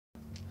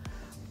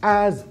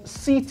As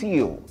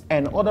CTO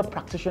and other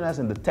practitioners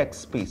in the tech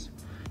space,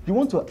 you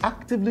want to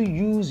actively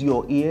use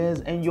your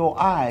ears and your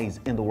eyes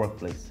in the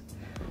workplace.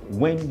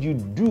 When you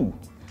do,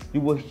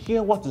 you will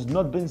hear what is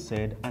not being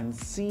said and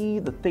see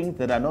the things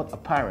that are not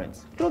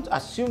apparent. Don't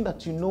assume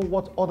that you know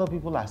what other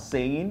people are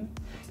saying.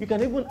 You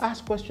can even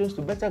ask questions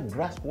to better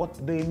grasp what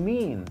they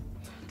mean.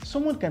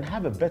 Someone can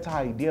have a better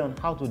idea on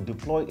how to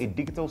deploy a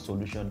digital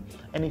solution,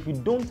 and if you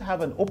don't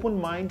have an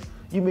open mind,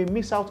 you may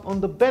miss out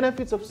on the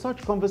benefits of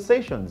such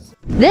conversations.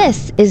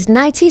 This is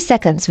 90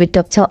 Seconds with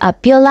Dr.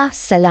 Abiola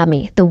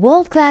Salami, the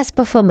world-class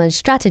performance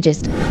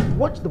strategist.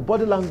 Watch the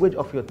body language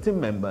of your team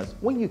members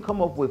when you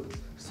come up with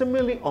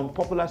seemingly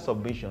unpopular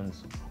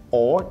submissions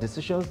or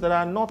decisions that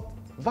are not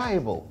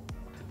viable.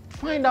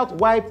 Find out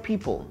why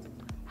people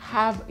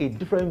have a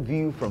different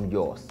view from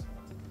yours.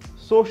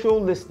 Social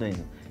listening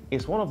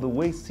is one of the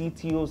ways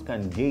CTOs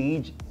can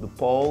gauge the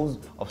pulse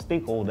of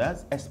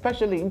stakeholders,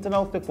 especially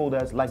internal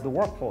stakeholders like the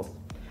workforce.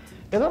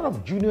 A lot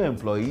of junior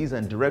employees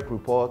and direct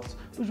reports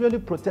usually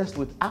protest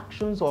with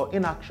actions or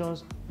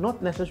inactions,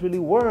 not necessarily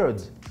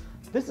words.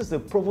 This is a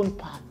proven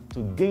path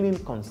to gaining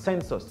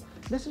consensus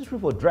necessary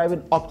for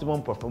driving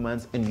optimum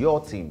performance in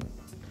your team.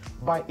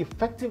 By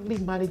effectively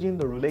managing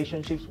the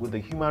relationships with the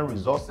human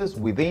resources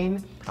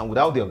within and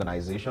without the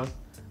organization,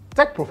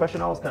 tech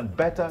professionals can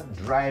better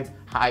drive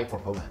high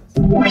performance.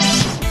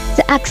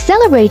 To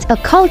accelerate a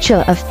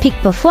culture of peak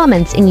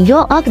performance in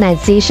your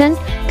organization,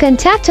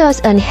 contact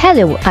us on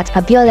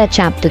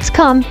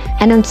hello@abiolachamp.com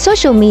and on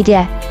social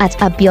media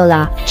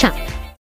 @AbiolaChamp.